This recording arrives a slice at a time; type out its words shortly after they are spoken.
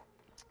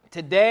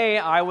Today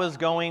I was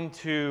going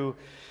to,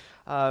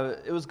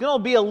 it was going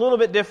to be a little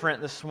bit different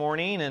this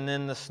morning, and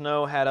then the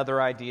snow had other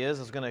ideas.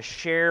 I was going to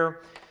share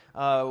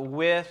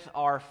with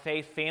our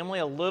faith family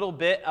a little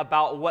bit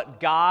about what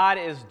God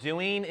is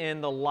doing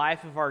in the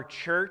life of our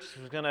church.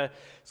 We're going to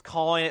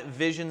calling it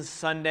Vision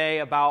Sunday,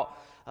 about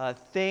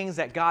things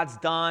that God's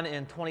done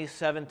in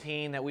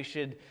 2017 that we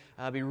should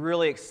be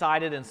really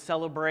excited and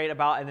celebrate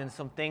about, and then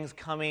some things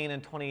coming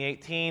in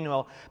 2018.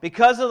 Well,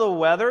 because of the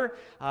weather,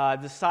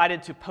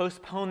 decided to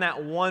postpone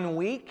that 1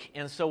 week,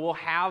 and so we'll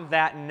have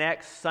that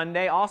next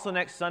Sunday. Also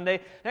next Sunday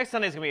is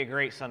going to be a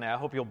great Sunday. I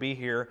hope you'll be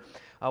here.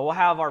 We'll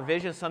have our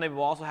Vision Sunday, but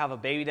we'll also have a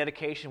baby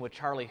dedication with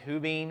Charlie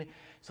Hubing,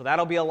 so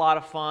that'll be a lot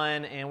of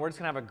fun, and we're just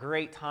going to have a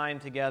great time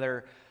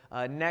together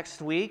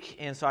next week,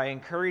 and so I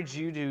encourage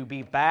you to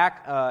be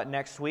back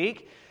next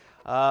week.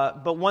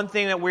 But one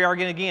thing that we are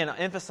going to, again,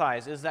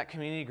 emphasize is that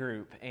community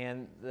group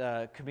and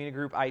the community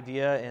group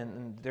idea,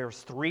 and there's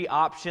 3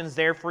 options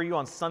there for you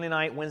on Sunday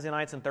night, Wednesday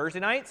nights, and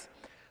Thursday nights.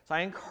 So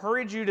I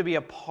encourage you to be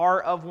a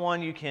part of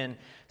one. You can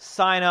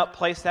sign up,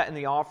 place that in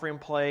the offering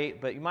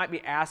plate, but you might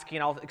be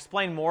asking, I'll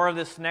explain more of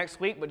this next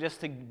week, but just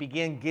to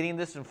begin getting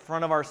this in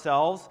front of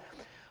ourselves.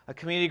 A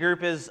community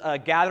group is a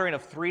gathering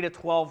of 3 to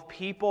 12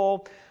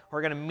 people who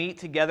are going to meet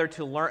together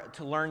to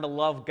learn to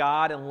love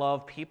God and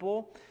love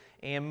people.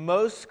 And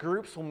most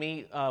groups will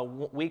meet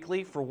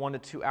weekly for 1 to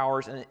 2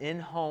 hours in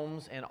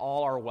homes, and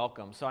all are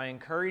welcome. So I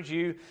encourage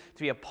you to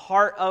be a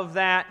part of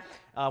that.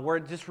 Where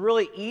just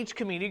really each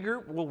community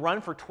group will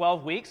run for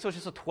 12 weeks. So it's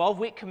just a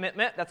 12-week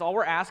commitment. That's all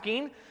we're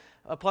asking,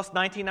 plus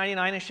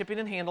 $19.99 in shipping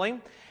and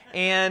handling.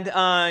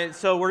 And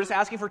so we're just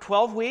asking for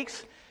 12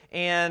 weeks.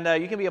 And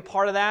you can be a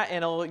part of that,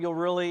 and you'll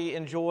really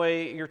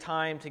enjoy your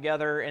time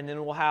together. And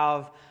then we'll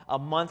have a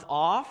month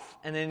off,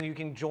 and then you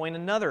can join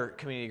another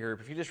community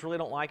group. If you just really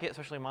don't like it,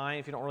 especially mine,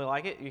 if you don't really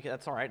like it,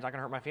 that's all right. It's not going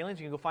to hurt my feelings.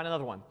 You can go find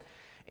another one.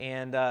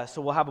 And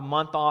so we'll have a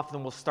month off, and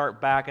then we'll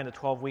start back into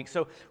 12 weeks.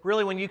 So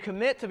really, when you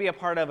commit to be a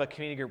part of a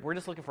community group, we're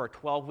just looking for a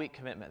 12-week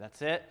commitment.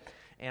 That's it.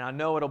 And I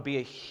know it'll be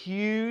a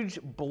huge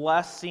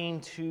blessing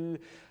to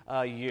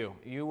you.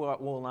 You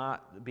will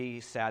not be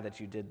sad that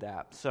you did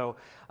that. So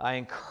I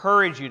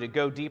encourage you to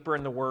go deeper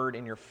in the Word,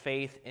 in your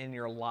faith, in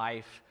your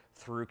life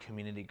through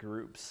community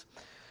groups.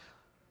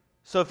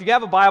 So if you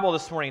have a Bible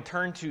this morning,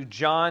 turn to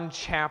John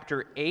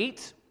chapter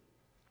 8.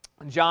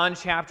 John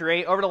chapter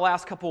 8. Over the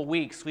last couple of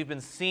weeks, we've been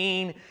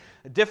seeing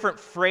different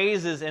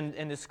phrases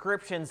and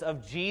descriptions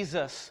of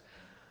Jesus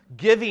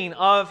giving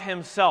of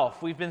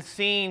himself. We've been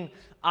seeing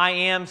I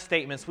am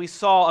statements. We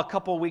saw a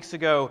couple of weeks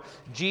ago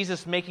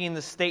Jesus making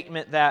the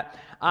statement that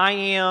I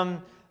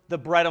am the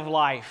bread of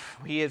life.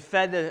 He had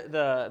fed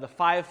the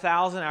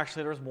 5,000.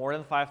 Actually, there was more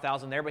than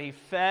 5,000 there, but he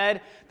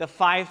fed the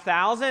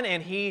 5,000,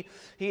 and he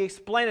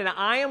explained it.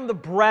 I am the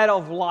bread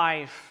of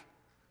life.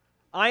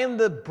 I am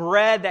the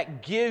bread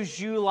that gives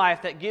you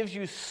life, that gives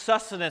you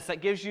sustenance,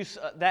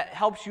 that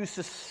helps you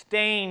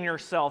sustain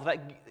yourself,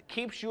 that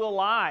keeps you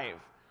alive.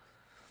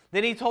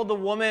 Then he told the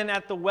woman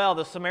at the well,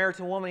 the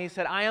Samaritan woman, he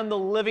said, I am the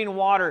living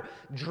water.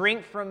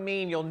 Drink from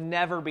me and you'll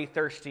never be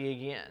thirsty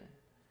again.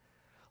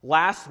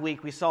 Last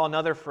week we saw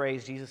another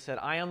phrase. Jesus said,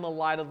 I am the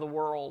light of the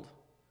world.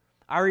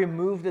 I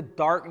remove the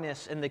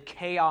darkness and the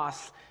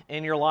chaos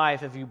in your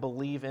life if you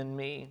believe in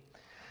me.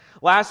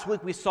 Last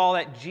week we saw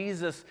that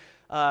Jesus,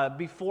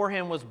 before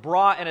him was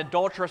brought an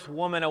adulterous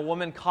woman, a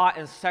woman caught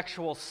in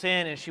sexual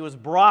sin, and she was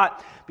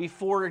brought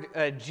before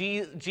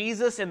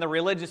Jesus and the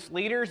religious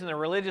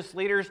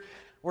leaders,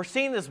 we're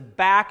seeing this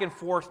back and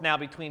forth now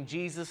between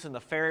Jesus and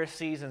the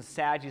Pharisees and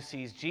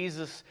Sadducees.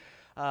 Jesus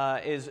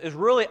is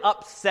really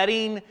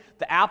upsetting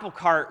the apple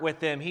cart with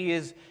them. He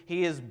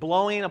is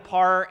blowing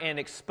apart and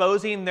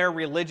exposing their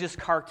religious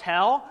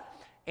cartel,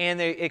 and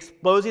they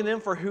exposing them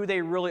for who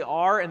they really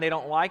are, and they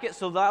don't like it.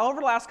 So over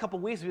the last couple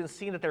of weeks, we've been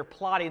seeing that they're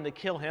plotting to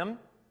kill him.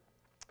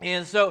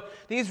 And so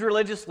these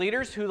religious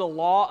leaders, who the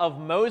law of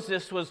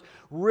Moses was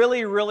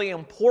really, really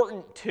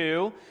important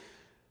to,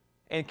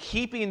 and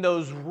keeping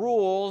those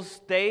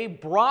rules, they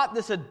brought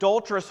this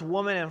adulterous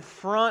woman in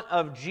front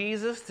of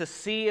Jesus to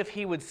see if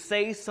he would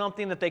say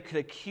something that they could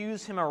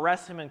accuse him,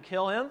 arrest him, and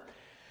kill him.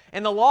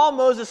 And the law of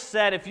Moses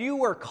said if you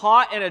were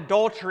caught in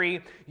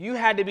adultery, you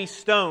had to be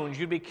stoned,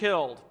 you'd be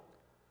killed.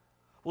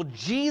 Well,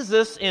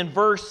 Jesus in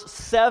verse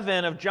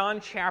 7 of John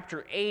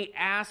chapter 8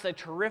 asked a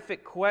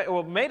terrific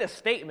question, made a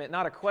statement,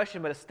 not a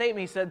question, but a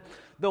statement. He said,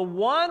 the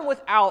one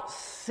without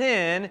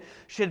sin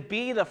should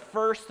be the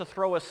first to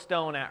throw a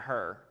stone at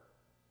her.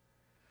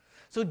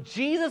 So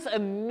Jesus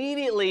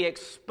immediately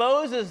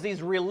exposes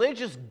these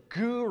religious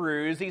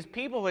gurus, these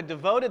people who had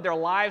devoted their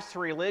lives to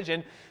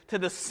religion, to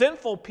the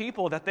sinful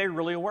people that they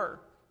really were.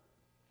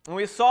 And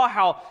we saw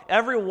how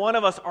every one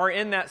of us are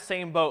in that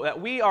same boat, that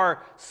we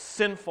are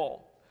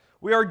sinful.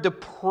 We are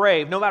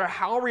depraved. No matter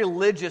how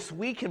religious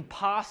we can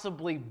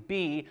possibly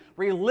be,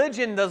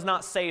 religion does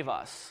not save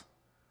us.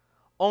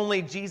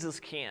 Only Jesus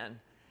can.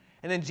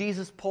 And then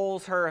Jesus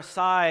pulls her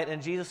aside,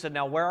 and Jesus said,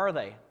 now where are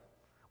they?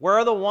 Where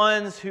are the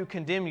ones who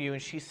condemn you?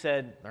 And she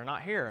said, they're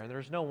not here.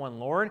 There's no one,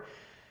 Lord.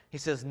 He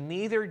says,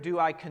 neither do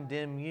I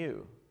condemn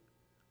you.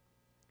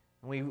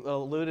 And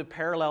we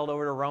paralleled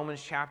over to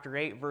Romans chapter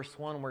 8, verse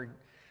 1, where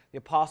the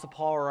Apostle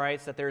Paul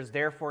writes that there's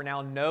therefore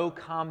now no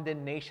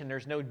condemnation.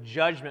 There's no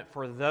judgment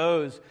for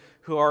those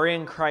who are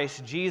in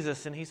Christ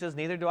Jesus. And he says,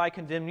 neither do I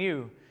condemn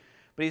you.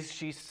 But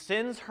she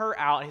sends her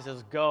out, and he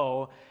says,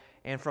 go,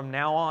 and from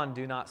now on,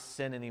 do not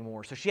sin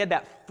anymore. So she had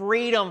that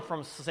freedom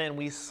from sin.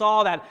 We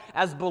saw that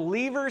as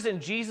believers in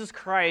Jesus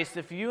Christ,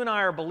 if you and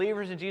I are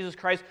believers in Jesus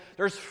Christ,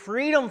 there's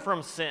freedom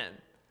from sin,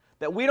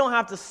 that we don't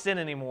have to sin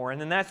anymore. And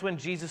then that's when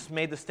Jesus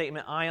made the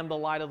statement, I am the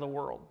light of the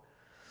world.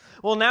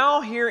 Well, now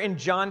here in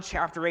John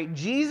chapter 8,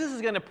 Jesus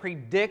is going to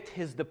predict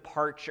his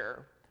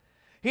departure.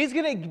 He's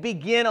going to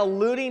begin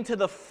alluding to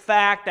the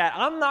fact that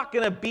I'm not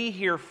going to be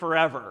here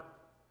forever.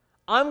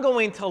 I'm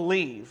going to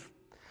leave.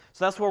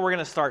 So that's where we're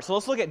going to start. So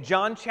let's look at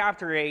John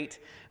chapter 8, and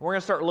we're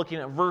going to start looking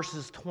at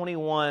verses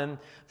 21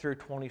 through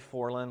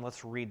 24. Len,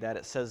 let's read that.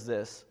 It says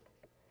this.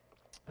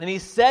 And he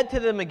said to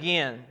them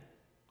again,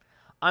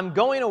 I'm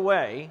going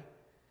away.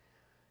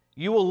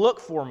 You will look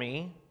for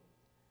me,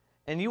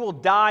 and you will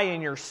die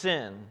in your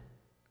sin.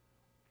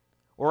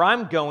 Where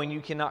I'm going,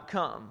 you cannot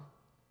come.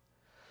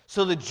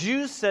 So the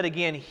Jews said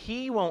again,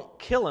 he won't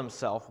kill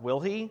himself, will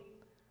he?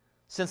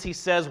 Since he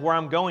says, where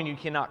I'm going, you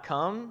cannot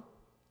come.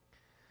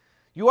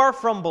 You are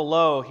from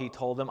below, he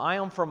told them. I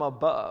am from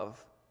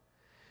above.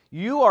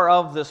 You are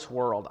of this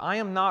world. I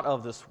am not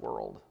of this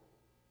world.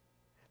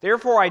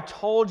 Therefore I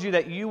told you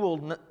that you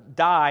will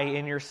die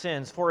in your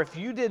sins. For if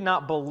you did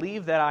not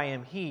believe that I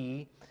am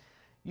he,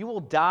 you will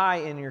die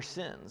in your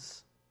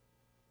sins.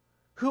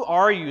 Who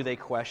are you, they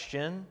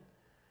question.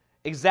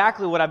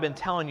 Exactly what I've been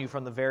telling you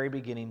from the very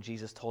beginning,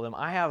 Jesus told him.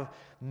 I have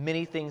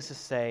many things to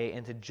say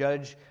and to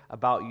judge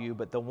about you,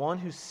 but the one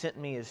who sent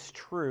me is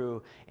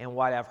true, and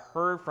what I've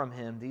heard from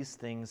him, these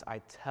things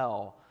I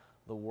tell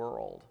the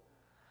world.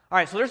 All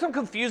right, so there's some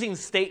confusing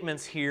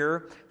statements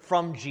here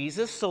from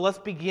Jesus, so let's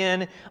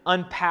begin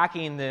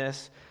unpacking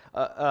this.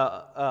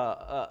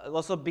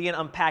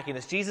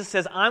 Jesus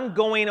says, I'm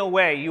going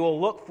away. You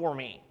will look for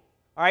me.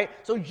 All right,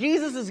 so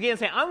Jesus is again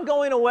saying, I'm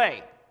going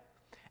away.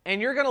 And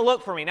you're going to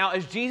look for me. Now,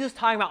 is Jesus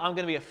talking about I'm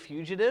going to be a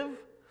fugitive?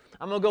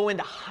 I'm going to go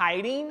into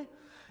hiding?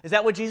 Is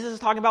that what Jesus is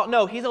talking about?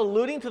 No, he's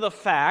alluding to the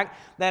fact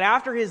that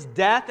after his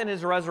death and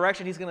his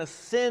resurrection, he's going to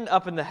ascend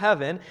up into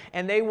heaven,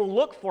 and they will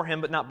look for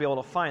him but not be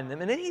able to find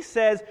them. And then he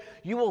says,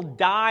 you will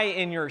die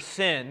in your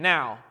sin.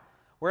 Now,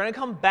 we're going to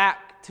come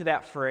back to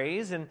that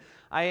phrase, and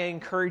I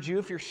encourage you,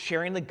 if you're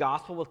sharing the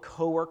gospel with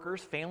coworkers,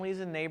 families,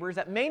 and neighbors,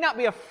 that may not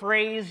be a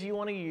phrase you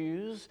want to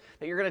use,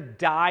 that you're going to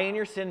die in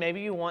your sin.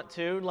 Maybe you want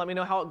to. Let me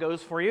know how it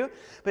goes for you.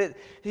 But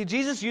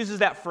Jesus uses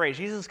that phrase.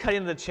 Jesus is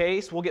cutting to the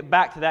chase. We'll get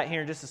back to that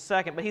here in just a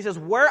second. But he says,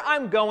 where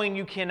I'm going,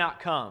 you cannot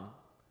come.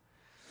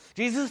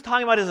 Jesus is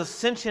talking about his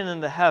ascension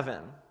into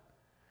heaven.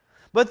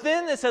 But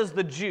then it says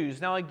the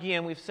Jews. Now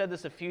again, we've said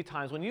this a few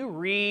times. When you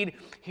read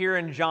here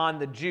in John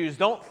the Jews,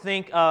 don't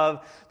think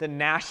of the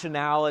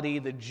nationality,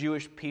 the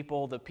Jewish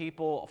people, the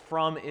people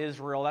from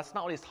Israel. That's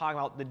not what he's talking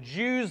about. The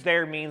Jews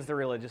there means the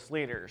religious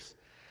leaders.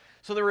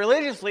 So the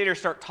religious leaders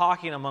start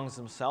talking amongst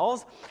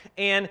themselves,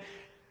 and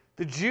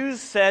the Jews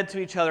said to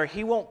each other,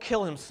 he won't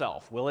kill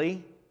himself, will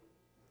he?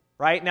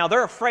 Right? Now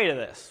they're afraid of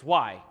this.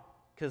 Why?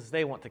 Because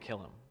they want to kill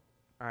him.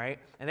 All right?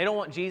 And they don't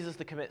want Jesus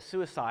to commit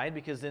suicide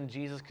because then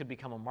Jesus could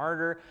become a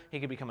martyr.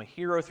 He could become a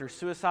hero through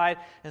suicide.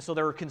 And so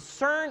they were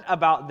concerned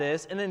about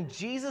this. And then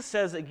Jesus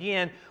says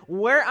again,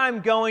 where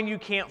I'm going, you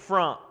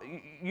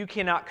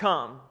cannot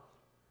come.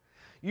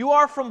 You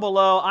are from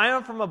below, I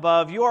am from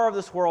above. You are of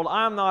this world,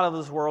 I am not of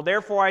this world.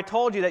 Therefore I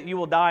told you that you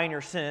will die in your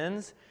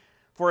sins.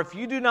 For if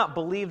you do not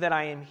believe that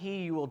I am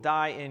he, you will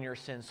die in your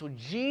sins. So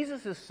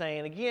Jesus is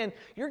saying, again,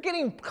 you're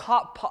getting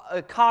caught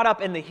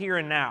up in the here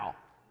and now.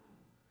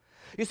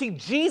 You see,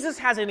 Jesus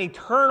has an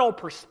eternal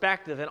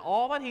perspective, and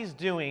all that he's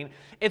doing,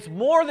 it's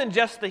more than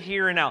just the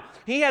here and now.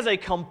 He has a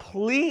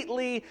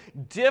completely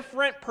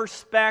different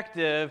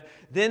perspective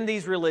than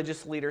these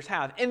religious leaders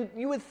have. And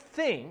you would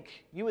think,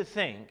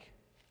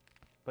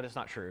 but it's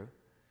not true,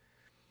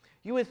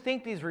 you would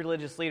think these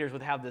religious leaders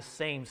would have the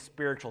same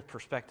spiritual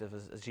perspective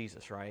as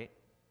Jesus, right?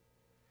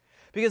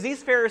 Because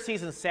these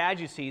Pharisees and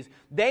Sadducees,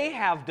 they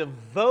had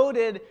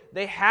devoted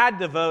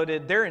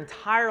their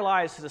entire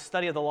lives to the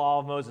study of the law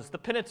of Moses, the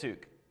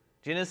Pentateuch.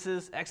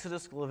 Genesis,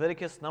 Exodus,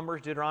 Leviticus,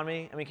 Numbers,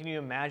 Deuteronomy. I mean, can you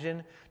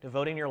imagine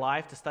devoting your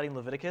life to studying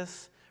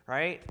Leviticus,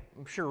 right?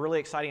 I'm sure really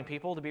exciting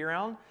people to be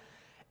around.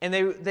 And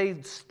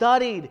they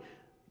studied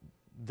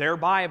their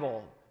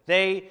Bible.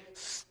 They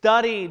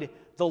studied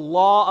the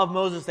law of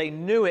Moses. They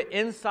knew it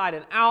inside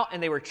and out,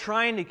 and they were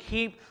trying to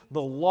keep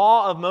the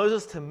law of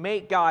Moses to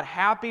make God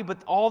happy,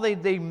 but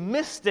they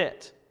missed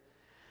it.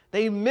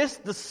 They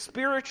missed the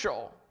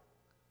spiritual.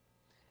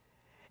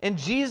 And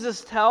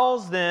Jesus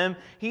tells them,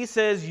 he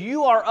says,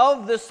 you are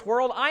of this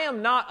world, I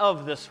am not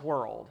of this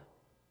world.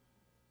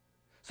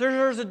 So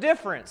there's a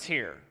difference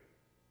here.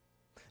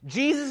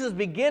 Jesus is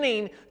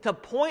beginning to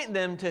point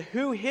them to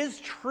who his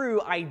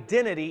true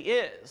identity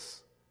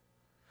is.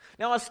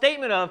 Now, a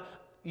statement of,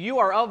 you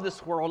are of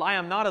this world, I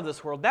am not of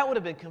this world, that would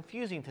have been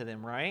confusing to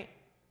them, right?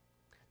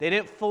 They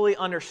didn't fully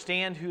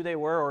understand who they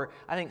were, or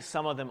I think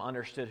some of them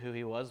understood who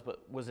he was, but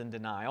was in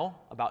denial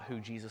about who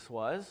Jesus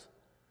was.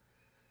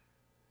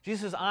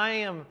 Jesus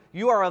says,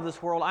 you are of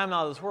this world, I'm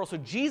not of this world. So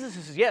Jesus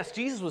says, yes,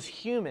 Jesus was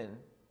human.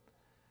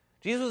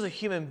 Jesus was a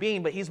human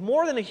being, but he's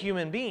more than a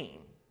human being.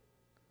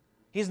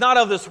 He's not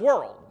of this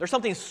world. There's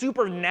something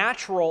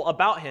supernatural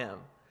about him.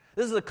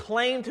 This is a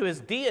claim to his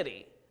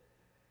deity.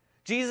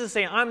 Jesus is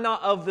saying, I'm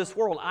not of this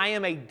world. I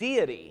am a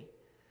deity.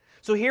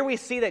 So here we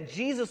see that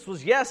Jesus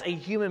was, yes, a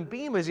human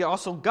being, but he's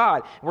also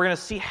God. We're going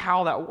to see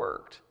how that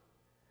worked.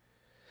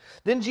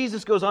 Then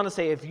Jesus goes on to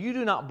say, if you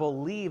do not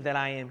believe that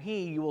I am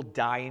he, you will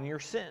die in your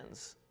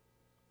sins.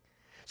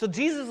 So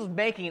Jesus is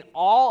making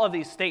all of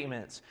these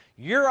statements.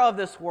 You're of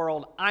this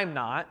world, I'm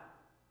not.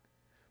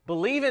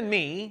 Believe in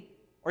me,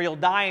 or you'll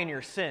die in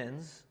your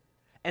sins.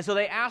 And so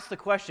they ask the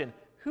question,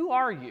 who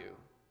are you?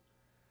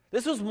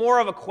 This was more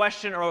of a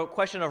question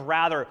of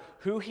rather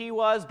who he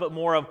was, but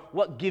more of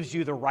what gives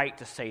you the right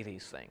to say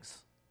these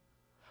things.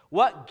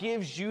 What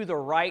gives you the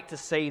right to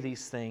say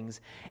these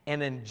things?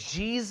 And then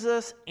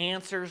Jesus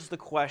answers the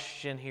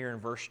question here in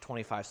verse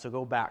 25. So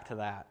go back to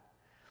that.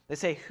 They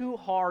say, who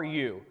are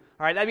you?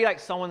 All right, that'd be like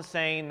someone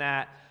saying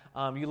that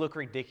you look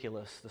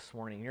ridiculous this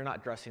morning. You're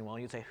not dressing well.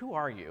 You'd say, who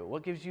are you?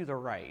 What gives you the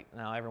right?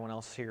 Now, everyone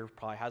else here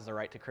probably has the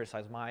right to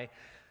criticize my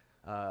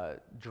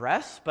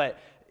dress, but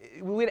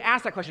we would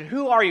ask that question,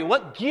 who are you?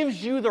 What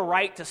gives you the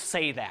right to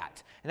say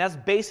that? And that's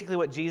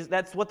basically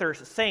that's what they're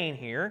saying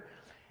here.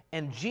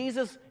 And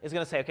Jesus is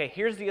going to say, okay,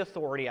 here's the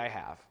authority I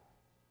have.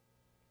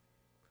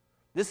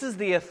 This is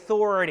the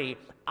authority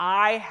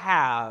I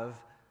have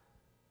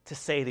to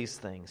say these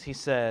things. He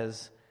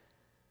says,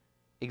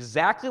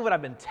 exactly what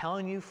I've been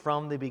telling you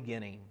from the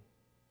beginning.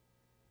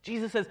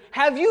 Jesus says,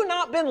 have you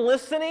not been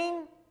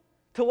listening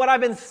to what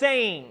I've been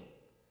saying?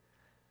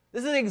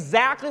 This is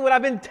exactly what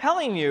I've been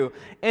telling you.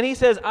 And he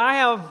says, I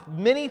have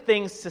many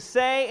things to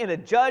say and to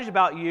judge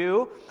about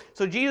you.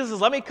 So Jesus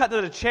says, let me cut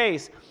to the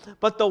chase.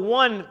 But the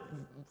one,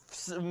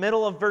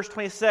 middle of verse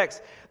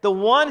 26, the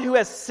one who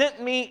has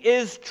sent me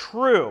is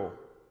true.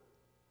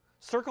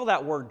 Circle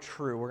that word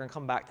true. We're going to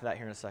come back to that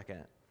here in a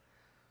second.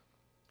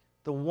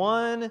 The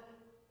one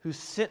who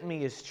sent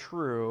me is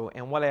true,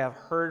 and what I have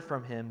heard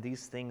from him,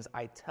 these things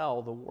I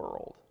tell the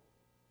world.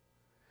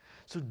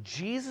 So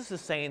Jesus is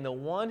saying the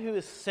one who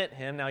has sent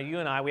him, now you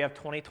and I, we have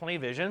 20/20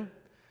 vision.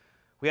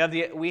 We have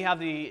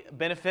the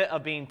benefit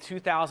of being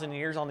 2,000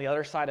 years on the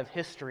other side of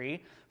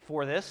history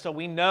for this, so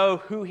we know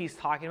who he's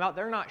talking about.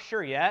 They're not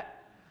sure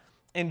yet.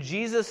 And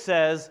Jesus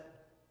says,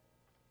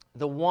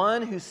 the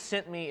one who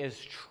sent me is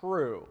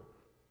true.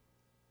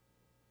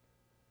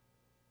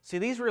 See,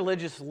 these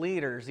religious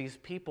leaders, these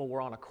people were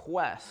on a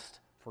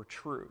quest for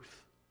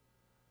truth.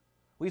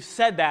 We've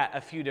said that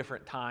a few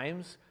different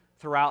times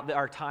throughout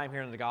our time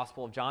here in the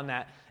Gospel of John,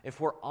 that if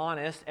we're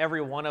honest,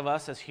 every one of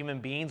us as human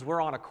beings,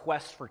 we're on a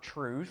quest for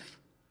truth.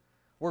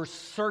 We're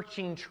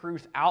searching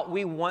truth out.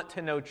 We want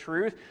to know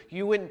truth.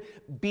 You wouldn't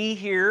be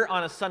here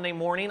on a Sunday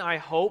morning, I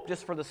hope,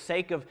 just for the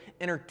sake of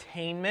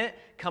entertainment,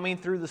 coming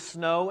through the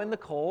snow and the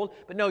cold.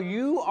 But no,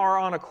 you are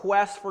on a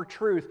quest for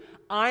truth.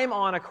 I'm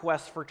on a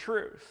quest for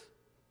truth.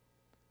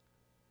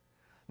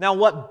 Now,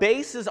 what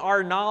bases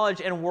our knowledge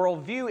and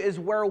worldview is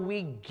where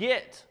we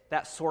get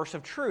that source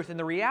of truth. And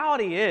the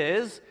reality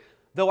is,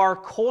 though our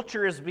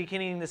culture is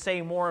beginning to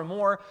say more and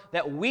more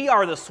that we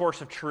are the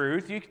source of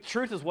truth,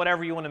 truth is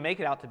whatever you want to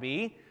make it out to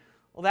be,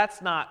 well,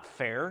 that's not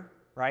fair,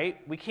 right?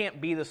 We can't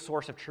be the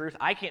source of truth.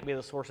 I can't be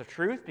the source of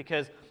truth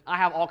because I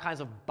have all kinds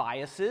of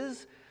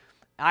biases.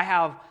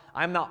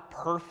 I'm not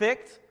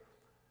perfect.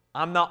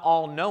 I'm not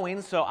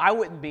all-knowing, so I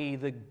wouldn't be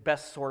the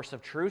best source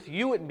of truth.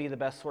 You wouldn't be the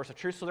best source of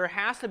truth. So there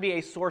has to be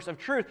a source of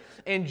truth.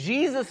 And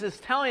Jesus is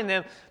telling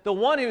them, the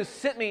one who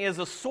sent me is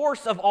the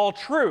source of all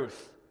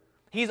truth.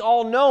 He's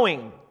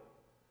all-knowing.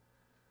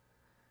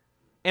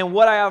 And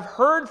what I have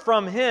heard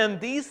from him,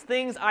 these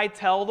things I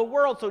tell the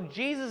world. So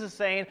Jesus is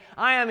saying,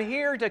 I am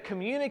here to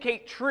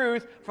communicate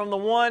truth from the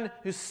one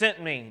who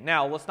sent me.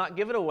 Now, let's not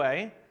give it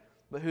away,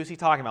 but who's he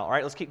talking about? All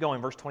right, let's keep going.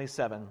 Verse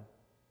 27.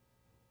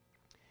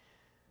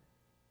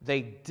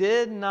 They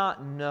did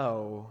not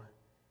know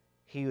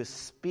he was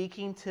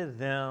speaking to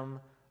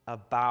them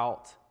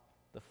about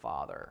the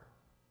Father.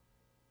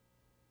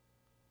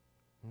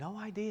 No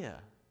idea.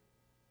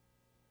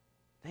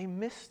 They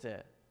missed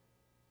it.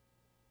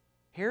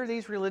 Here are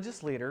these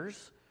religious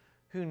leaders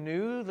who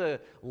knew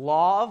the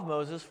law of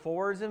Moses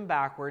forwards and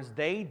backwards.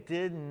 They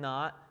did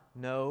not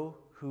know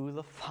who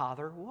the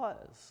Father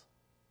was.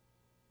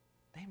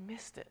 They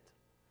missed it.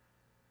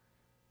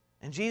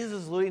 And Jesus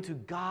is alluding to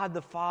God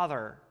the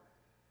Father.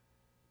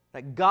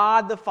 That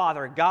God the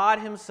Father, God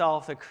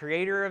himself, the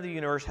creator of the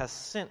universe, has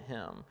sent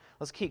him.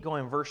 Let's keep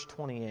going, verse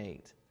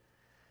 28.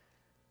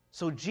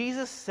 So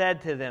Jesus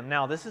said to them,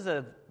 now this is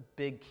a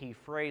big key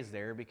phrase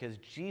there because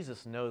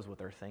Jesus knows what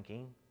they're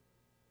thinking.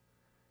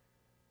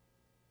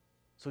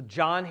 So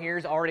John here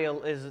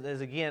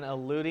is again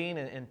alluding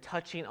and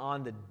touching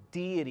on the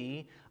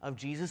deity of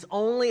Jesus.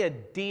 Only a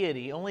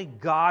deity, only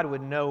God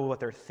would know what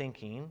they're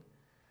thinking.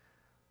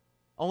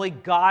 Only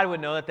God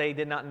would know that they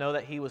did not know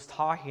that he was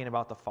talking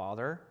about the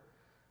Father.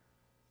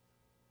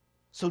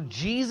 So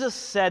Jesus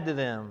said to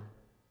them,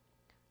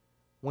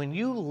 when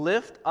you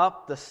lift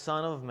up the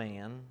Son of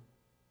Man,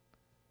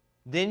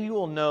 then you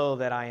will know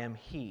that I am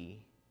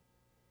he,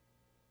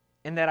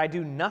 and that I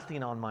do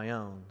nothing on my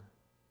own.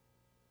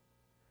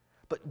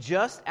 But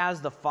just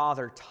as the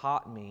Father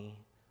taught me,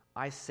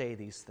 I say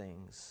these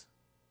things.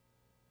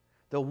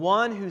 The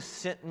one who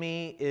sent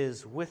me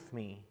is with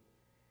me.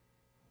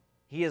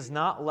 He has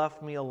not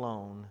left me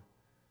alone,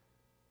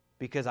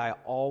 because I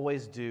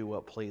always do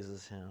what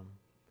pleases him.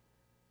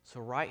 So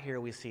right here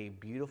we see a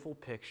beautiful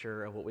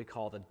picture of what we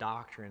call the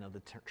doctrine of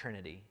the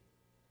Trinity.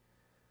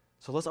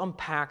 So let's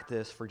unpack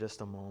this for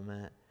just a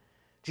moment.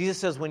 Jesus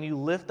says, when you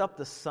lift up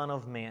the Son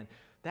of Man,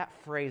 that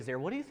phrase there,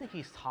 what do you think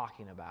he's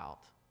talking about?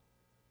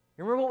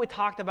 You remember what we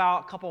talked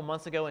about a couple of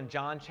months ago in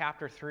John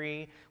chapter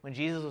 3 when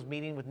Jesus was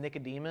meeting with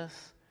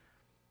Nicodemus?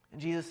 And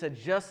Jesus said,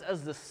 just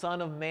as the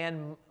Son of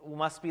Man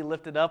must be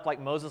lifted up, like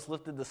Moses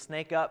lifted the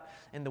snake up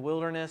in the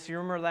wilderness. You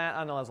remember that?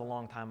 I know that was a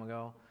long time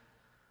ago.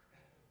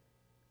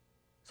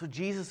 So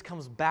Jesus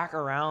comes back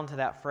around to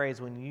that phrase,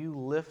 when you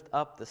lift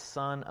up the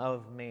Son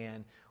of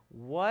Man.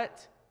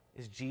 What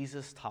is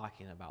Jesus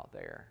talking about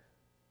there?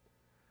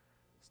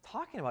 He's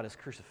talking about his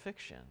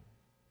crucifixion.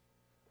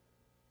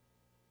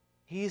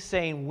 He's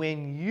saying,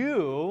 when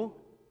you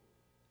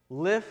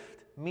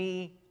lift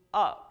me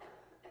up,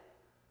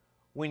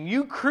 when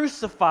you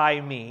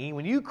crucify me,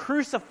 when you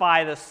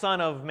crucify the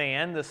Son of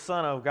Man, the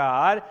Son of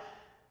God,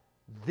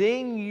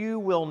 then you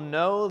will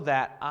know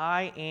that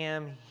I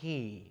am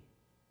he.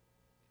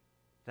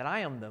 That I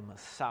am the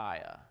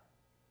Messiah.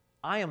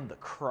 I am the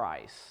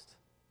Christ.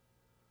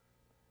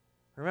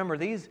 Remember,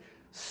 these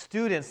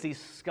students, these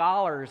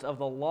scholars of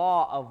the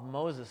law of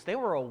Moses, they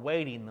were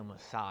awaiting the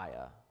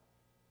Messiah.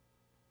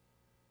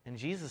 And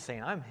Jesus is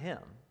saying, I'm him.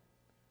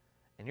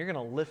 And you're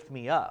going to lift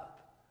me up.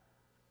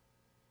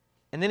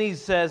 And then he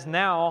says,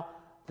 now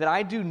that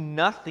I do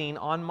nothing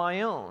on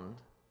my own.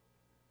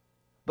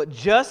 But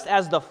just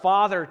as the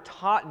Father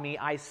taught me,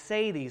 I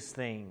say these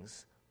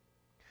things.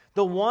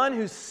 The one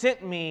who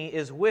sent me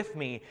is with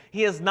me.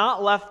 He has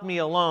not left me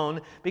alone,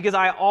 because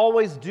I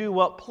always do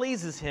what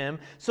pleases him.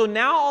 So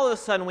now all of a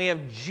sudden we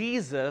have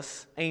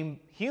Jesus, a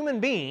human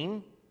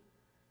being,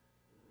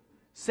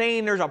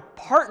 saying there's a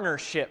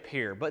partnership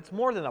here. But it's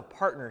more than a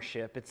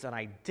partnership, it's an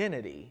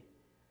identity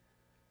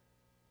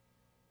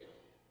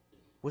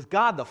with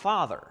God the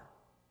Father.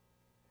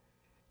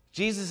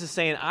 Jesus is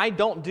saying, I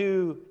don't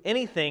do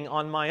anything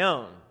on my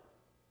own.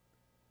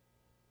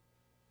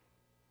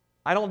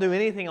 I don't do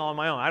anything on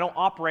my own. I don't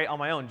operate on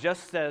my own.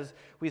 Just as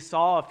we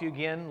saw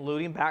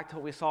alluding back to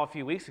what we saw a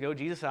few weeks ago,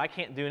 Jesus said, I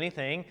can't do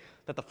anything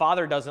that the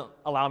Father doesn't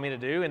allow me to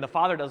do, and the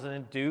Father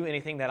doesn't do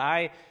anything that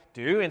I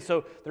do. And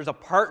so there's a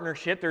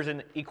partnership, there's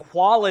an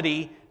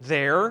equality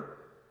there.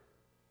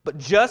 But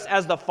just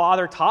as the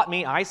Father taught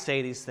me, I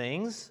say these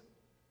things.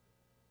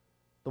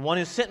 The one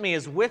who sent me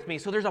is with me.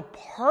 So there's a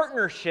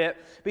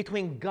partnership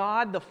between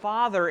God the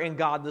Father and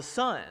God the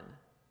Son.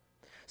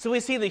 So we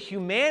see the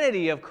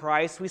humanity of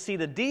Christ, we see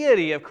the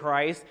deity of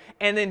Christ,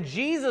 and then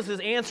Jesus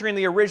is answering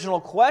the original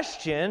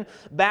question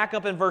back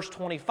up in verse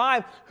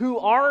 25. Who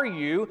are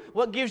you?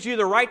 What gives you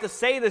the right to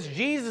say this?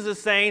 Jesus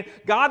is saying,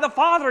 God the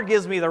Father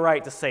gives me the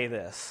right to say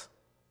this.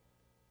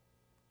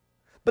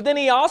 But then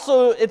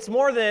it's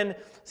more than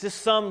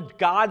just some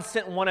God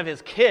sent one of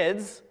his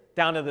kids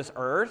down to this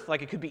earth.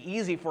 Like, it could be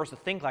easy for us to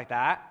think like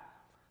that,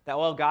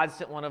 well, God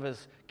sent one of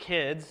his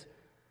kids.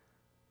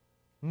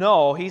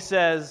 No, he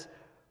says,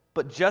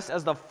 but just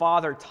as the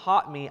Father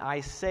taught me, I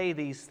say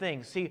these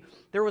things. See,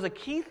 there was a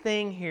key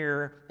thing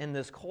here in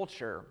this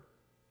culture.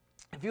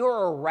 If you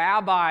were a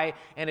rabbi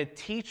and a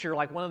teacher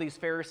like one of these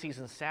Pharisees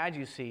and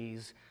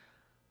Sadducees,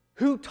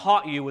 who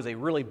taught you was a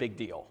really big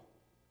deal.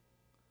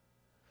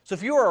 So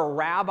if you were a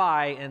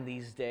rabbi in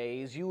these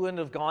days, you wouldn't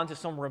have gone to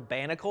some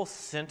rabbinical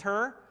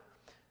center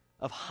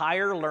of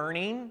higher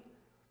learning,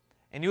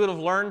 and you would have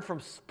learned from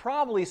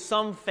probably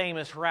some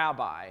famous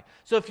rabbi.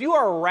 So if you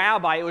are a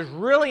rabbi, it was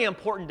really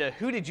important to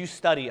who did you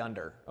study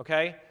under,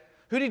 okay?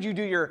 Who did you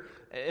do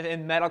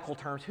in medical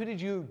terms, who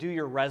did you do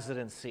your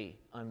residency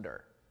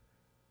under?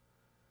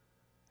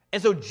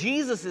 And so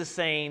Jesus is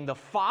saying, the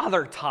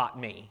Father taught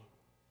me.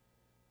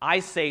 I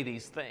say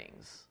these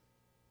things.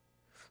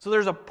 So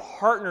there's a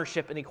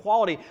partnership and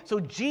equality. So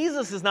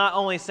Jesus is not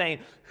only saying,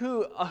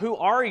 who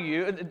are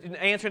you?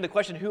 Answering the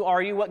question, who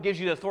are you? What gives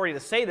you the authority to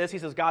say this? He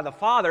says, God the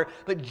Father.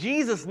 But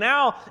Jesus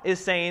now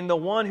is saying, the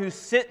one who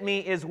sent me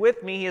is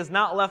with me. He has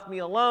not left me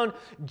alone.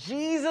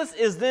 Jesus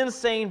is then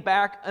saying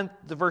back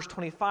to verse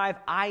 25,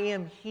 I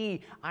am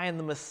he. I am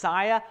the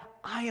Messiah.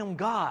 I am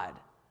God.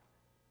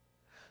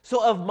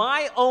 So of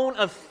my own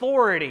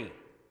authority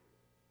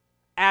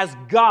as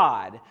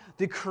God,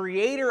 the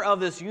creator of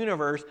this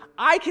universe,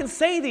 I can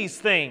say these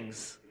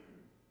things.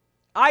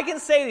 I can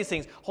say these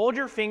things. Hold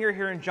your finger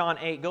here in John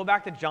 8. Go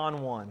back to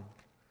John 1.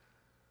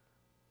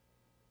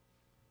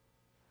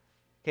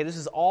 Okay, this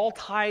is all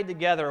tied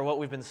together, what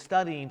we've been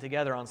studying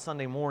together on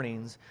Sunday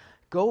mornings.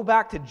 Go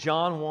back to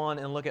John 1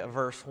 and look at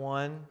verse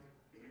 1.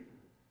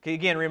 Okay,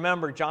 again,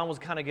 remember, John was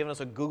kind of giving us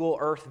a Google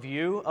Earth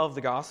view of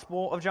the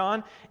Gospel of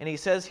John. And he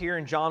says here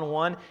in John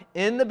 1,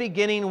 in the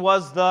beginning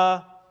was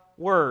the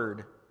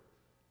Word.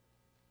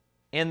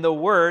 And the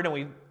Word, and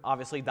we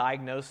obviously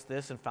diagnosed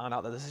this and found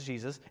out that this is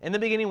Jesus. In the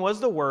beginning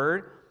was the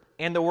Word,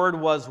 and the Word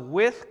was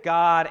with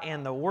God,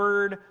 and the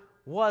Word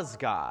was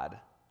God.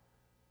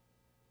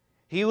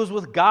 He was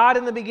with God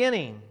in the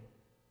beginning.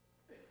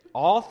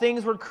 All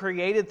things were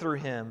created through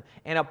Him,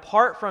 and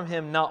apart from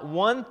Him, not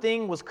one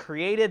thing was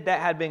created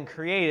that had been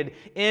created.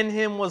 In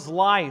Him was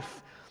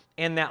life,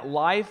 and that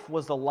life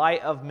was the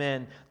light of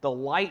men. The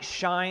light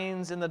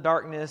shines in the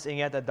darkness, and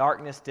yet the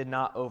darkness did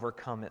not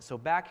overcome it. So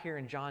back here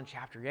in John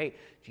chapter 8,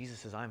 Jesus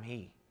says, I'm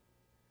He.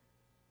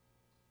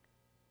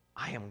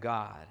 I am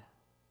God.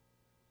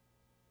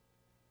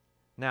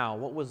 Now,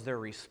 what was their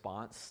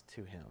response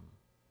to Him?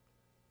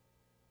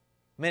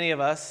 Many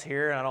of us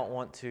here, and I don't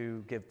want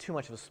to give too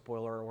much of a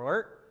spoiler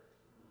alert,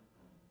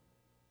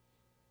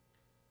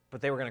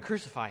 but they were going to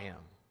crucify Him.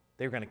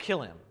 They were going to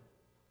kill Him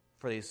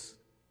for these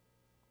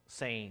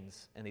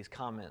sayings and these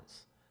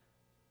comments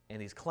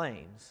and these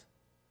claims.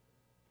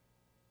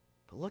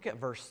 But look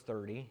at verse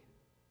 30.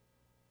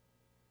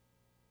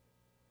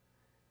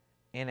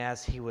 And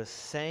as He was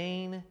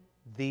saying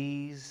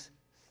these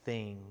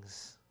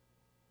things,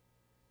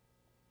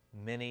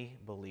 many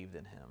believed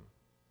in Him.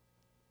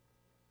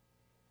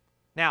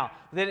 Now,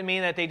 did it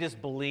mean that they just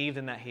believed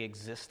and that He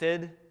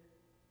existed?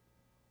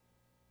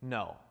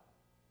 No.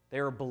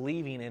 They were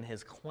believing in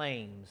His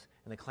claims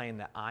and the claim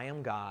that I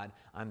am God,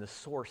 I'm the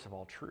source of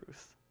all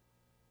truth.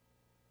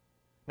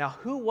 Now,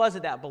 who was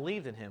it that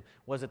believed in Him?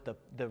 Was it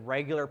the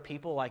regular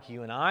people like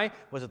you and I?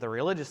 Was it the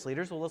religious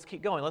leaders? Well, let's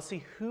keep going. Let's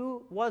see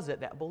who was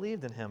it that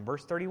believed in Him.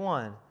 Verse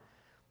 31.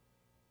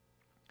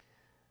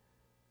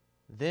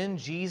 Then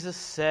Jesus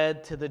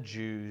said to the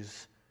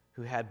Jews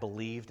who had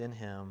believed in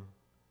Him,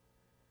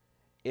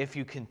 if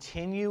you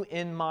continue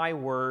in my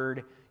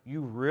word,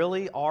 you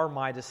really are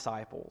my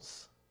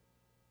disciples.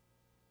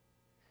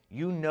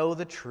 You know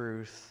the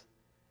truth,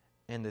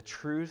 and the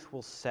truth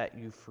will set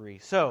you free.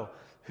 So,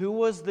 who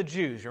was the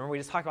Jews? Remember, we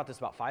just talked about this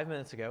about 5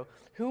 minutes ago.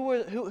 Who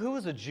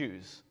was the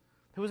Jews?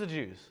 Who was the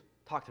Jews?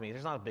 Talk to me.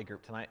 There's not a big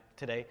group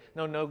today.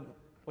 No.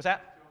 What's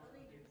that?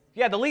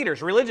 Yeah, the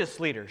leaders, religious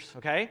leaders,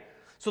 okay?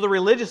 So the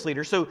religious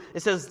leaders. So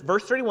it says,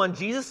 verse 31,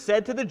 Jesus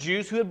said to the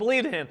Jews who had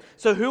believed in Him.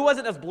 So who was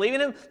it that's believing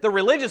in Him? The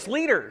religious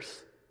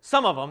leaders.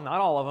 Some of them, not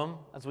all of them,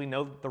 as we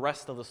know the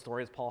rest of the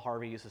story, as Paul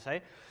Harvey used to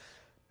say.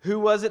 Who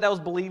was it that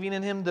was believing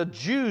in Him? The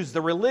Jews,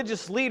 the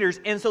religious leaders.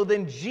 And so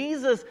then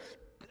Jesus,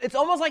 it's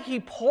almost like He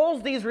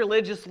pulls these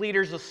religious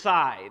leaders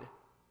aside.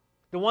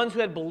 The ones who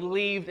had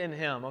believed in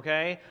Him,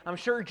 okay? I'm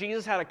sure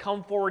Jesus had a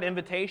come forward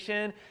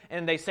invitation,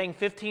 and they sang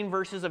 15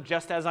 verses of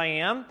Just As I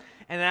Am.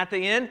 And at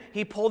the end,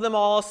 He pulled them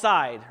all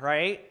aside,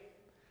 right?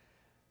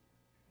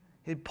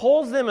 He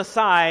pulls them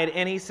aside,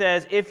 and He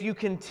says, if you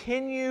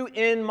continue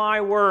in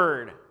my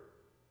word,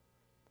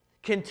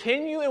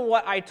 continue in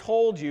what I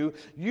told you,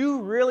 you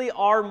really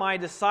are my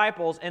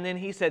disciples. And then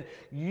He said,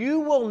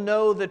 you will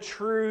know the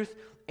truth,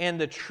 and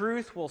the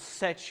truth will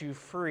set you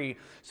free.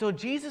 So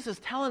Jesus is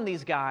telling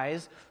these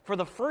guys, for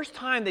the first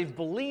time they've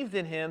believed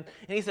in Him,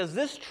 and He says,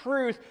 this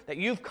truth that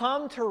you've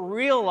come to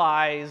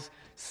realize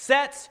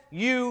sets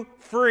you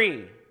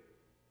free.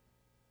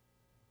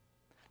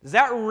 Does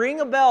that ring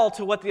a bell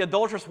to what the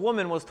adulterous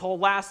woman was told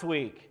last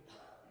week?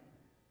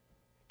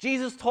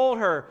 Jesus told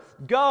her,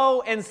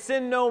 go and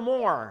sin no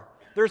more.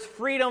 There's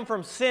freedom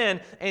from sin.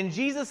 And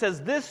Jesus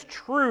says this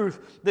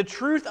truth, the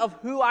truth of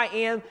who I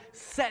am,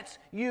 sets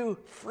you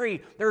free.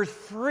 There's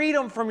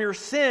freedom from your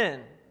sin.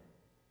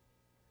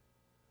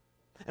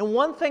 And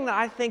one thing that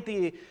I think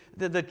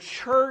the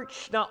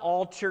church, not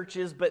all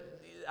churches, but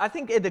I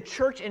think the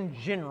church in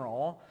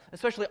general,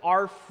 especially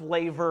our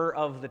flavor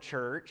of the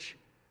church,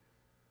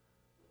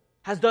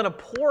 has done a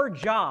poor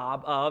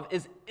job of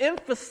is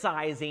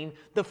emphasizing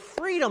the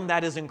freedom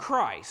that is in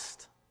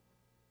Christ.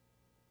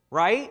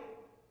 Right?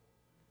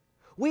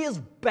 We as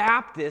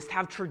Baptists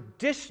have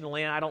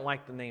traditionally, and I don't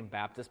like the name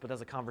Baptist, but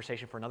that's a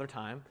conversation for another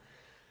time.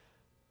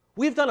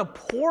 We've done a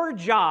poor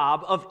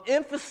job of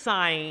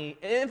emphasizing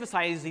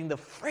the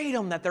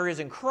freedom that there is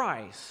in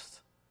Christ.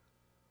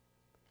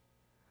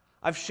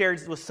 I've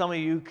shared with some of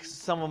you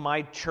some of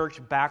my church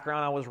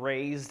background. I was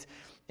raised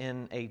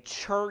in a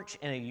church,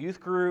 in a youth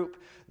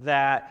group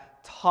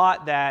that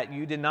taught that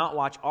you did not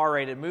watch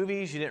R-rated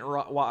movies, you didn't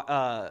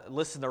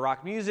listen to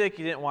rock music,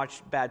 you didn't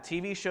watch bad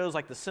TV shows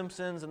like The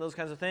Simpsons and those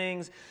kinds of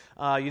things,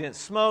 you didn't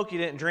smoke, you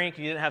didn't drink,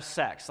 you didn't have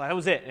sex. That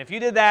was it. And if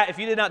you did that, if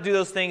you did not do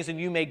those things, then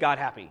you made God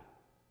happy.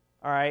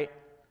 All right?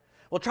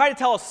 Well, try to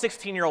tell a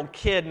 16-year-old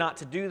kid not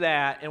to do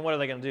that, and what are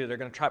they going to do? They're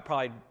going to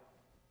probably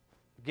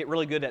get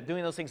really good at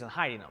doing those things and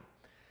hiding them.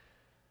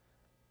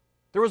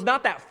 There was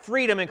not that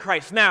freedom in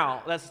Christ.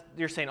 Now,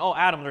 you're saying, oh,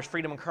 Adam, there's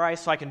freedom in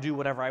Christ, so I can do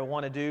whatever I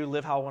want to do,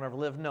 live how I want to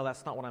live. No,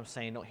 that's not what I'm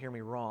saying. Don't hear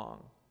me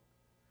wrong.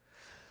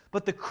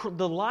 But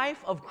the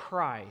life of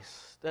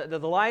Christ, the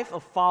life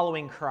of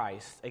following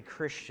Christ, a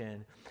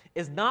Christian,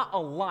 is not a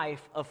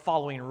life of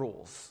following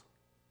rules.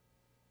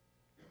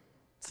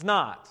 It's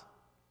not.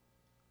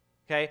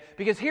 Okay?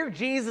 Because here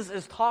Jesus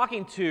is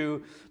talking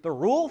to the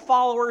rule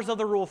followers of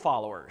the rule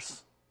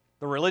followers,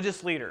 the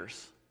religious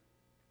leaders.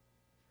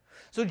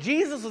 So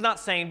Jesus is not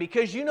saying,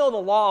 because you know the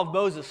law of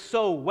Moses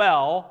so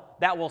well,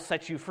 that will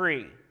set you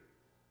free.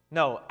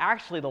 No,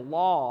 actually the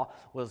law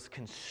was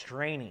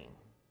constraining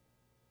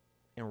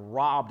and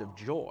robbed of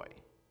joy.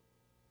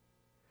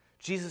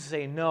 Jesus is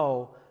saying,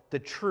 no, the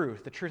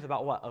truth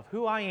about what? Of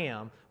who I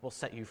am will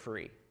set you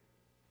free.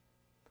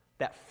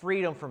 That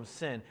freedom from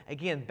sin.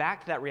 Again,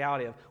 back to that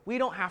reality of we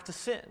don't have to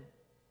sin.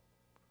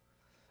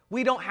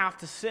 We don't have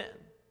to sin.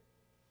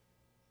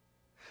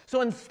 So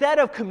instead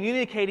of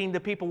communicating to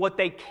people what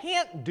they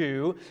can't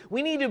do,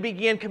 we need to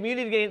begin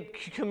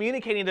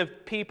communicating to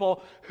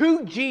people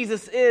who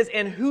Jesus is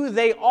and who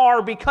they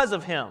are because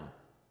of Him.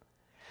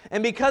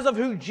 And because of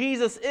who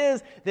Jesus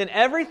is, then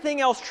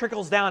everything else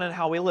trickles down in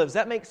how we live. Does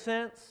that make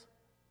sense?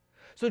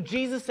 So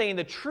Jesus is saying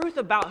the truth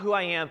about who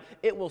I am,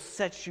 it will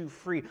set you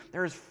free.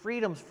 There is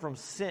freedom from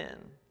sin.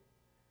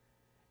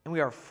 And we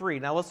are free.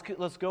 Now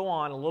let's go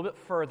on a little bit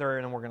further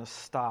and we're going to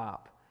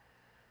stop.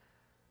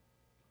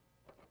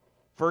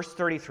 Verse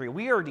 33,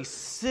 we are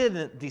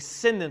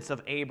descendants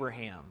of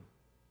Abraham.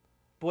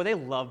 Boy, they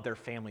loved their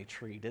family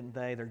tree, didn't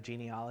they? Their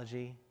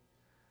genealogy.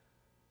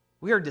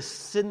 We are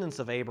descendants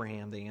of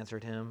Abraham, they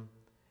answered him.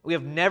 We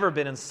have never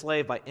been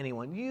enslaved by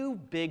anyone. You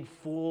big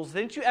fools.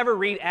 Didn't you ever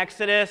read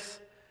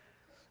Exodus?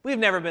 We've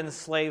never been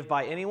enslaved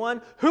by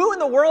anyone. Who in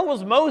the world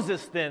was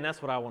Moses then?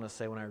 That's what I want to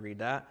say when I read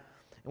that.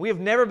 And we have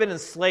never been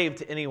enslaved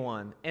to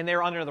anyone. And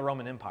they're under the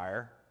Roman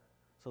Empire.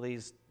 So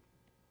these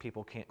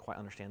people can't quite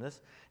understand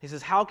this. He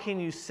says, how can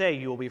you say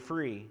you will be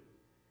free?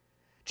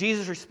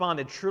 Jesus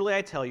responded, truly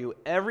I tell you,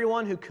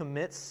 everyone who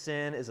commits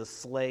sin is a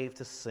slave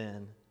to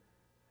sin.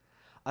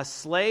 A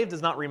slave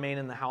does not remain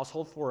in the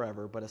household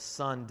forever, but a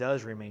son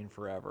does remain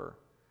forever.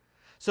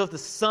 So if the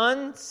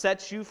Son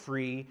sets you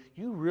free,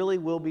 you really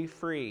will be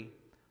free.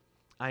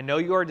 I know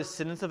you are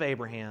descendants of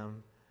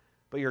Abraham,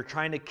 but you're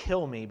trying to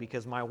kill me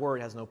because my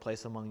word has no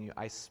place among you.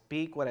 I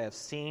speak what I have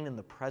seen in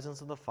the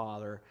presence of the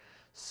Father.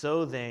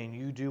 So then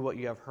you do what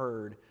you have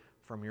heard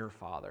from your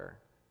father.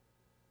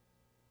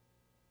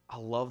 I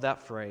love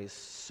that phrase.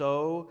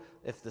 So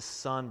if the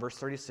Son, verse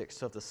 36,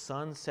 so if the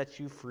Son sets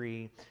you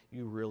free,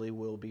 you really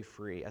will be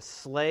free. A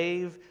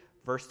slave,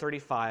 verse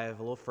 35,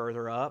 a little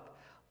further up,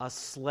 a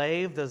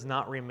slave does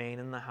not remain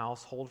in the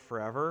household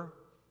forever,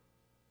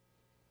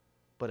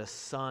 but a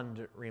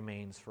son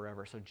remains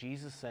forever. So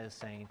Jesus says,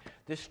 saying,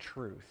 this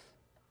truth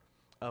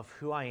of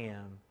who I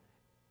am,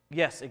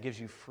 yes, it gives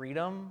you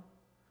freedom,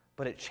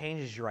 but it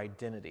changes your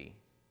identity.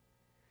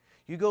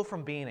 You go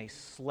from being a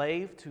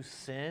slave to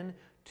sin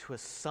to a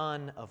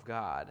son of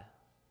God.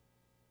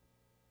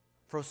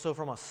 So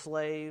from a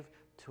slave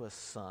to a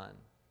son.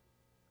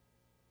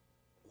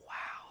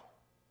 Wow.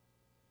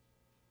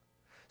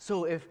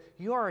 So if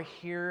you are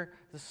here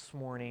this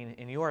morning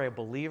and you are a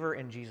believer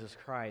in Jesus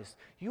Christ,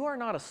 you are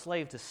not a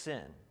slave to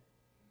sin.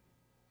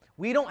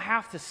 We don't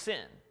have to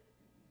sin.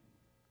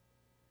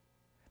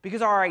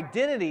 Because our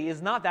identity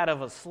is not that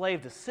of a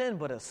slave to sin,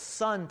 but a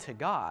son to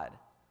God.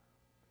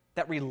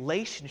 That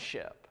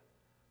relationship,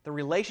 the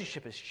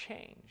relationship has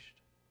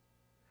changed.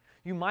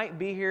 You might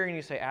be here and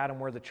you say, Adam,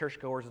 we're the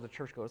churchgoers of the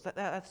churchgoers.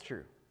 That's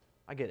true.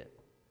 I get it.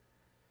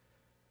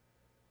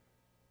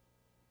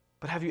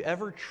 But have you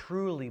ever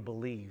truly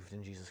believed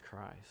in Jesus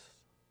Christ?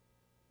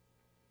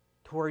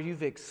 To where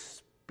you've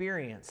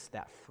experienced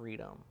that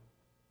freedom?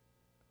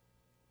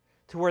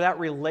 To where that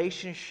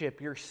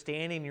relationship, your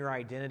standing, your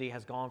identity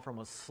has gone from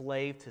a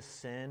slave to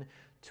sin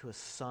to a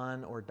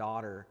son or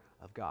daughter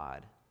of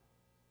God.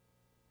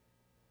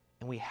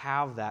 And we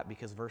have that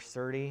because verse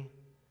 30,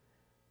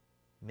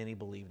 many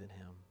believed in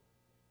him.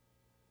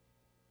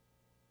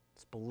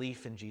 It's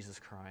belief in Jesus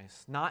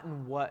Christ. Not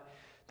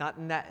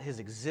in that his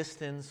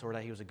existence or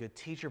that he was a good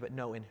teacher, but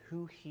no, in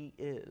who he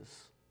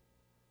is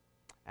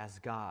as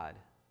God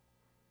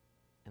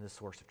and the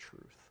source of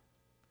truth.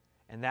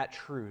 And that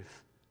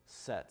truth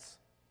sets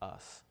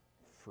us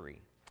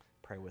free.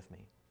 Pray with me.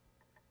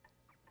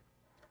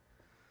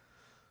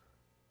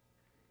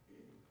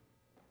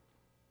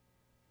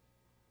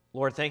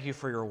 Lord, thank you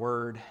for your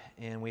word,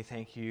 and we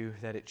thank you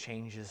that it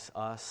changes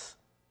us.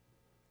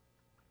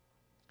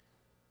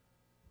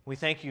 We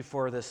thank you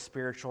for this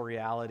spiritual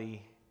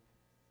reality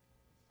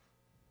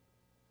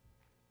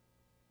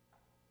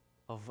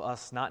of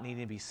us not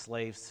needing to be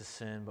slaves to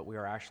sin, but we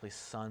are actually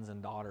sons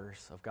and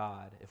daughters of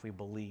God if we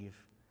believe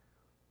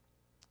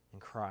in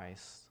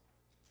Christ.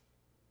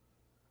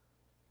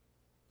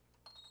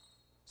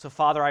 So,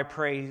 Father, I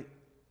pray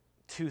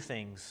two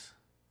things.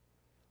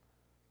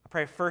 I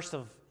pray first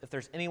of if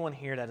there's anyone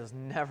here that has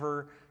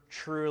never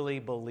truly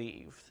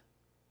believed,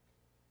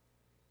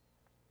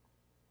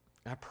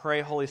 I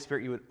pray, Holy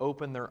Spirit, you would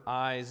open their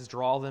eyes,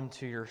 draw them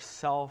to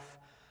yourself,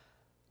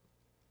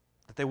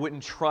 that they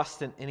wouldn't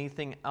trust in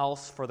anything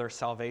else for their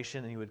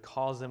salvation, and you would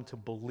cause them to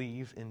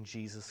believe in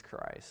Jesus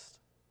Christ.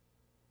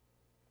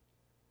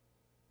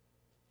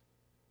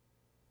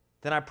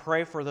 Then I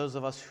pray for those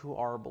of us who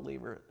are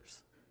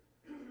believers,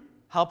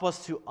 Help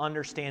us to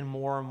understand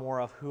more and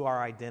more of who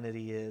our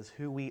identity is,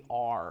 who we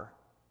are.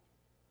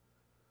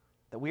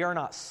 That we are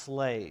not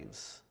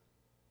slaves,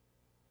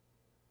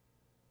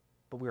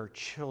 but we are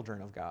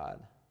children of God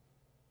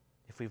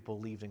if we've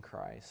believed in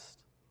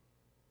Christ.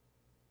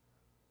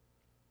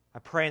 I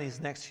pray in these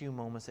next few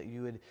moments that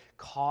you would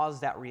cause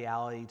that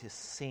reality to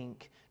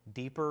sink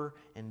deeper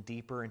and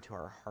deeper into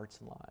our hearts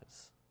and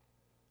lives.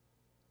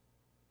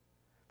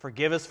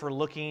 Forgive us for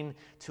looking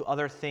to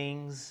other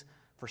things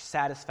for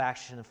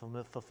satisfaction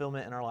and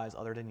fulfillment in our lives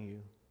other than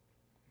you.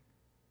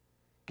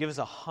 Give us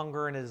a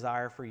hunger and a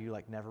desire for you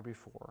like never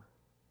before.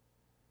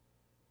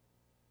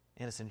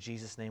 And it's in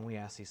Jesus' name we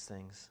ask these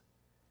things.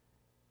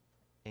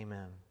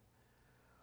 Amen.